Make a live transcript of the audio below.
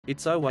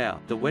It's Oh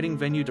Wow, the wedding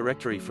venue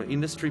directory for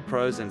industry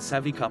pros and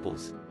savvy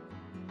couples.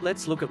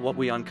 Let's look at what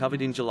we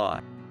uncovered in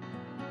July.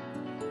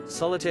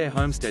 Solitaire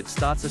Homestead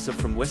starts us off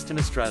from Western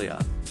Australia.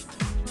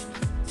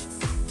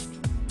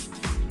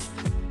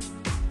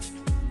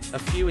 A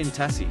few in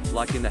Tassie,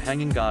 like in the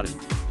Hanging Garden.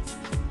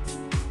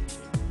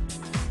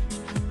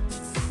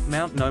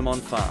 Mount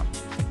Gnomon Farm.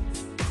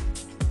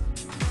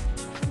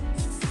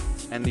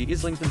 And the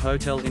Islington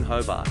Hotel in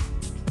Hobart.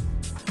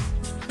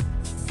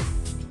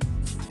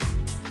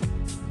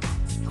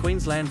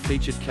 Queensland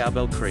featured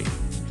Cowbell Creek.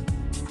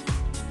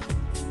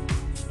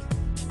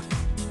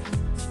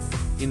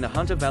 In the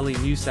Hunter Valley,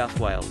 New South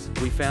Wales,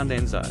 we found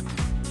Enzo.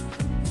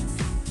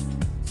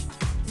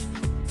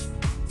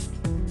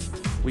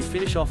 We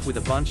finish off with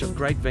a bunch of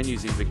great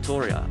venues in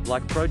Victoria,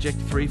 like Projekt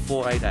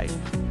 3488.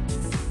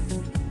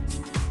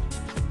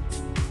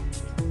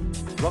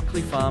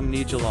 Rocklea Farm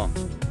near Geelong.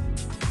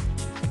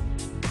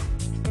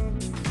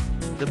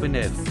 The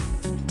Benev.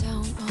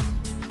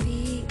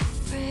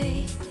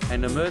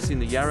 And Immerse in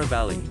the Yarra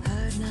Valley.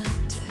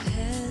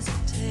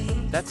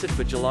 That's it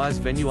for July's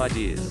venue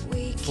ideas.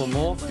 For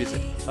more, visit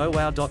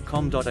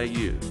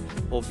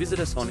owow.com.au or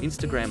visit us on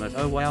Instagram at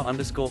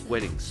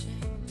owow_weddings.